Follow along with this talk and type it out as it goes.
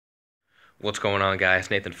What's going on, guys?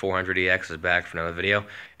 Nathan 400EX is back for another video,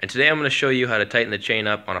 and today I'm going to show you how to tighten the chain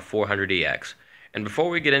up on a 400EX. And before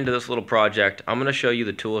we get into this little project, I'm going to show you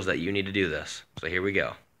the tools that you need to do this. So here we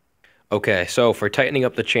go. Okay, so for tightening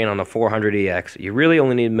up the chain on the 400EX, you really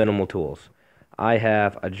only need minimal tools. I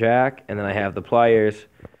have a jack, and then I have the pliers,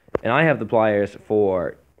 and I have the pliers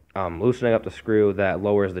for loosening up the screw that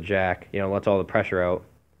lowers the jack, lets all the pressure out.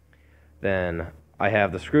 Then I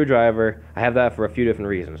have the screwdriver. I have that for a few different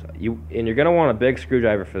reasons. You're going to want a big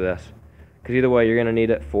screwdriver for this, because either way you're going to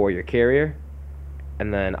need it for your carrier,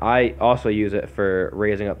 and then I also use it for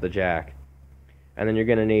raising up the jack. And then you're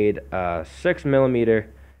going to need a 6mm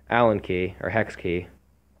Allen key or hex key,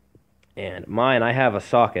 and mine, I have a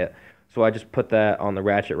socket, so I just put that on the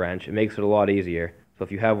ratchet wrench. It makes it a lot easier. So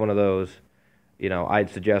if you have one of those,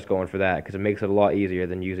 I'd suggest going for that, because it makes it a lot easier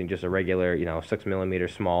than using just a regular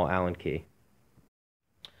 6mm small Allen key.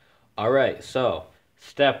 Alright, so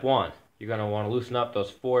step one, you're going to want to loosen up those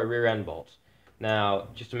 4 rear end bolts. Now,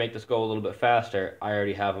 just to make this go a little bit faster, I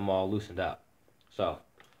already have them all loosened up. So,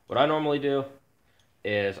 what I normally do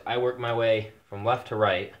is I work my way from left to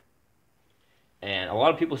right, and a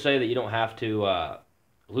lot of people say that you don't have to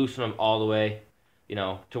loosen them all the way,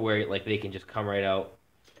 to where they can just come right out.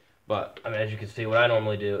 But, as you can see, what I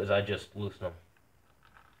normally do is I just loosen them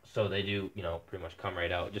so they do, pretty much come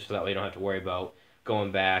right out, just so that way you don't have to worry about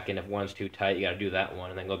going back, and if one's too tight, you got to do that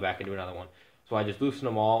one, and then go back and do another one. So I just loosen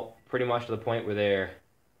them all pretty much to the point where they're,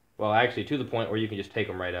 well, actually to the point where you can just take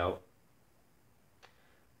them right out.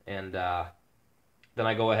 And then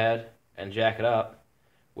I go ahead and jack it up,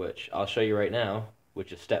 which I'll show you right now,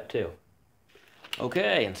 which is step 2.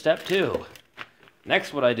 Okay, and step 2.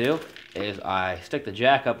 Next, what I do is I stick the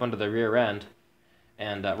jack up under the rear end,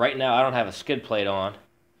 and right now I don't have a skid plate on.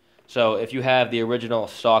 So if you have the original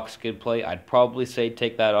stock skid plate, I'd probably say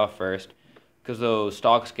take that off first, because those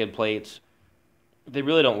stock skid plates, they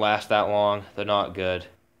really don't last that long. They're not good.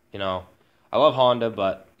 I love Honda,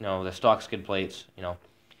 but the stock skid plates,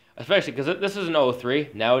 especially because this is an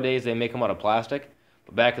 03. Nowadays they make them out of plastic,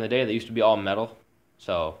 but back in the day they used to be all metal.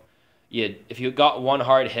 So if you got one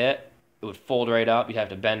hard hit, it would fold right up. You'd have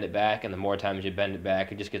to bend it back, and the more times you bend it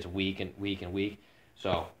back, it just gets weak and weak and weak.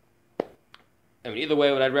 So either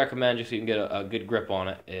way, what I'd recommend, just so you can get a good grip on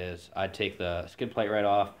it, is I'd take the skid plate right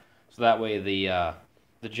off, so that way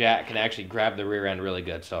the jack can actually grab the rear end really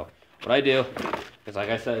good. So what I do is, like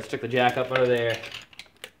I said, I stick the jack up under there.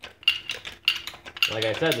 Like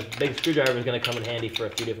I said, this big screwdriver is going to come in handy for a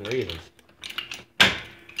few different reasons.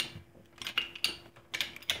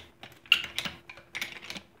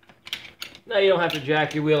 Now, you don't have to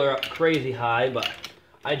jack your wheeler up crazy high, but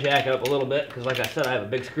I jack it up a little bit, because like I said, I have a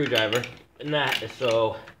big screwdriver. And that is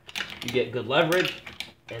so you get good leverage,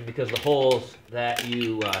 and because the holes that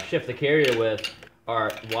you shift the carrier with are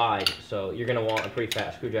wide, so you're going to want a pretty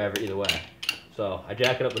fat screwdriver either way. So I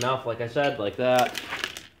jack it up enough, like I said, like that.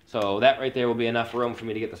 So that right there will be enough room for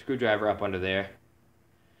me to get the screwdriver up under there.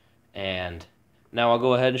 And now I'll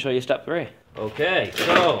go ahead and show you step 3. Okay,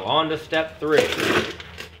 so on to step 3.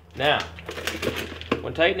 Now,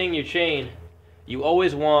 when tightening your chain, you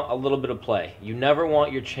always want a little bit of play. You never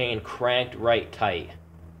want your chain cranked right tight.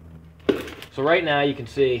 So right now you can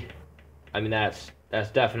see, that's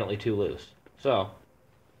definitely too loose. So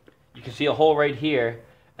you can see a hole right here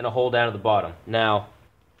and a hole down at the bottom. Now,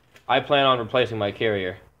 I plan on replacing my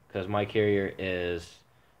carrier, because my carrier is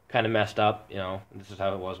kind of messed up. This is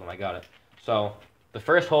how it was when I got it. So the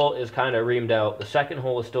first hole is kind of reamed out. The second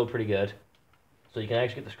hole is still pretty good. So you can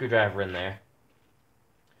actually get the screwdriver in there.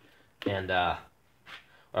 And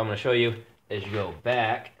what I'm going to show you is you go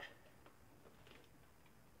back.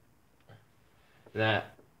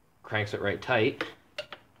 That cranks it right tight.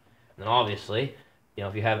 And then obviously,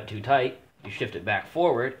 if you have it too tight, you shift it back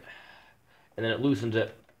forward, and then it loosens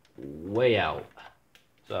it way out.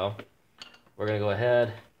 So we're going to go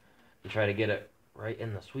ahead and try to get it right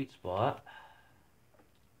in the sweet spot.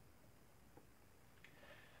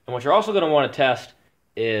 And what you're also going to want to test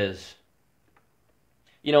is,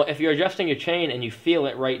 if you're adjusting your chain and you feel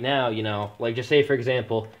it right now, like just say for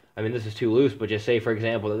example, this is too loose, but just say for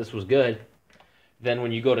example that this was good, then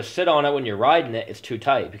when you go to sit on it when you're riding it, it's too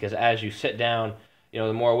tight, because as you sit down,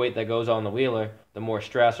 the more weight that goes on the wheeler, the more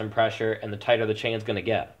stress and pressure, and the tighter the chain's going to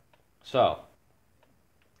get. So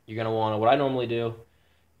you're going to want to, what I normally do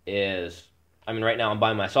is, right now I'm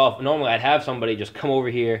by myself. Normally I'd have somebody just come over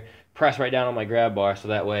here, press right down on my grab bar, so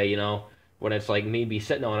that way, when it's like me be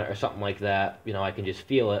sitting on it or something like that, I can just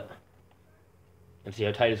feel it and see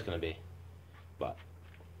how tight it's going to be. But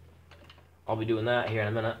I'll be doing that here in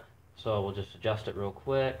a minute. So we'll just adjust it real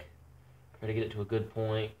quick. Try to get it to a good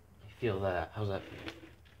point. You feel that. How's that feel?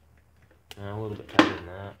 A little bit tighter than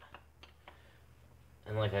that.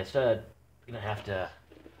 And like I said, I'm gonna have to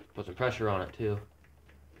put some pressure on it too.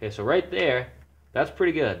 Okay, so right there, that's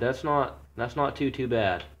pretty good. That's not too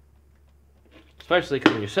bad. Especially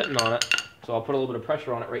because when you're sitting on it. So I'll put a little bit of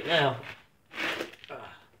pressure on it right now.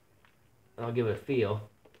 And I'll give it a feel.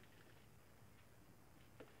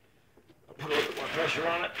 I'll put a little bit more pressure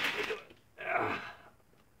on it.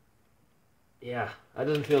 Yeah, that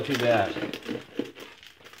doesn't feel too bad.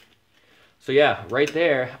 So yeah, right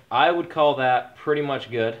there, I would call that pretty much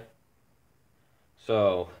good.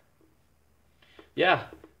 So, yeah.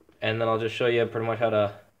 And then I'll just show you pretty much how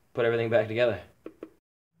to put everything back together.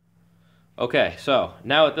 Okay, so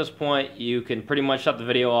now at this point, you can pretty much shut the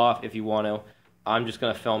video off if you want to. I'm just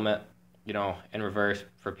going to film it, you know, in reverse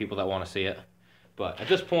for people that want to see it. But at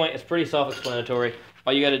this point, it's pretty self-explanatory.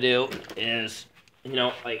 All you got to do is, you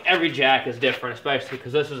know, like every jack is different, especially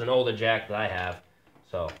because this is an older jack that I have.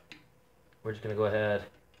 So we're just going to go ahead,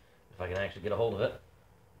 if I can actually get a hold of it,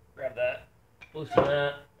 grab that, loosen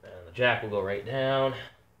that, and the jack will go right down.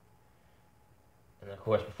 And of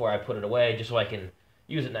course, before I put it away, just so I can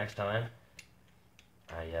use it next time,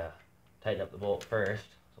 I tighten up the bolt first.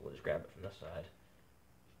 So we'll just grab it from this side.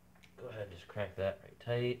 Go ahead and just crank that right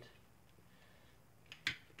tight.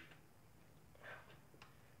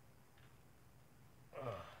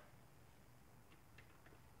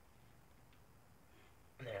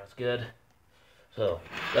 There, that's good. So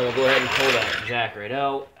then we'll go ahead and pull that jack right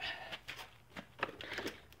out.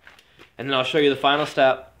 And then I'll show you the final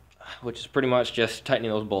step, which is pretty much just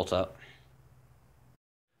tightening those bolts up.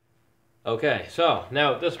 Okay, so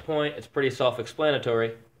now at this point, it's pretty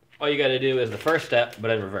self-explanatory. All you got to do is the first step,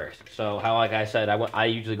 but in reverse. So how, like I said, I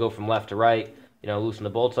usually go from left to right, you know, loosen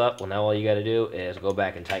the bolts up. Well, now all you got to do is go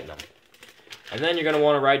back and tighten them. And then you're going to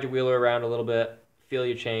want to ride your wheeler around a little bit, feel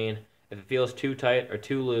your chain. If it feels too tight or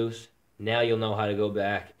too loose, now you'll know how to go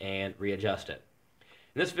back and readjust it.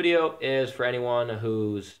 And this video is for anyone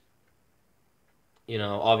who's, you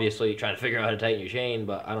know, obviously trying to figure out how to tighten your chain,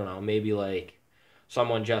 but I don't know, maybe like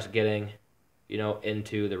someone just getting, you know,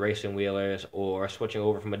 into the racing wheelers or switching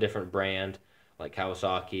over from a different brand like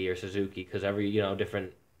Kawasaki or Suzuki, because every, you know,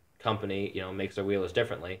 different company, you know, makes their wheelers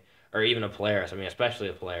differently, or even a Polaris. I mean, especially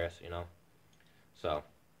a Polaris, you know. So,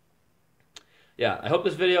 yeah, I hope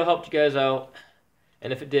this video helped you guys out,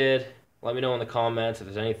 and if it did, let me know in the comments if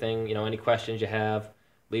there's anything, you know, any questions you have,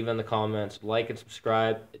 leave it in the comments. Like and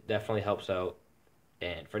subscribe, it definitely helps out.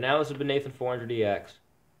 And for now, this has been Nathan400EX.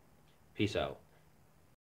 Peace out.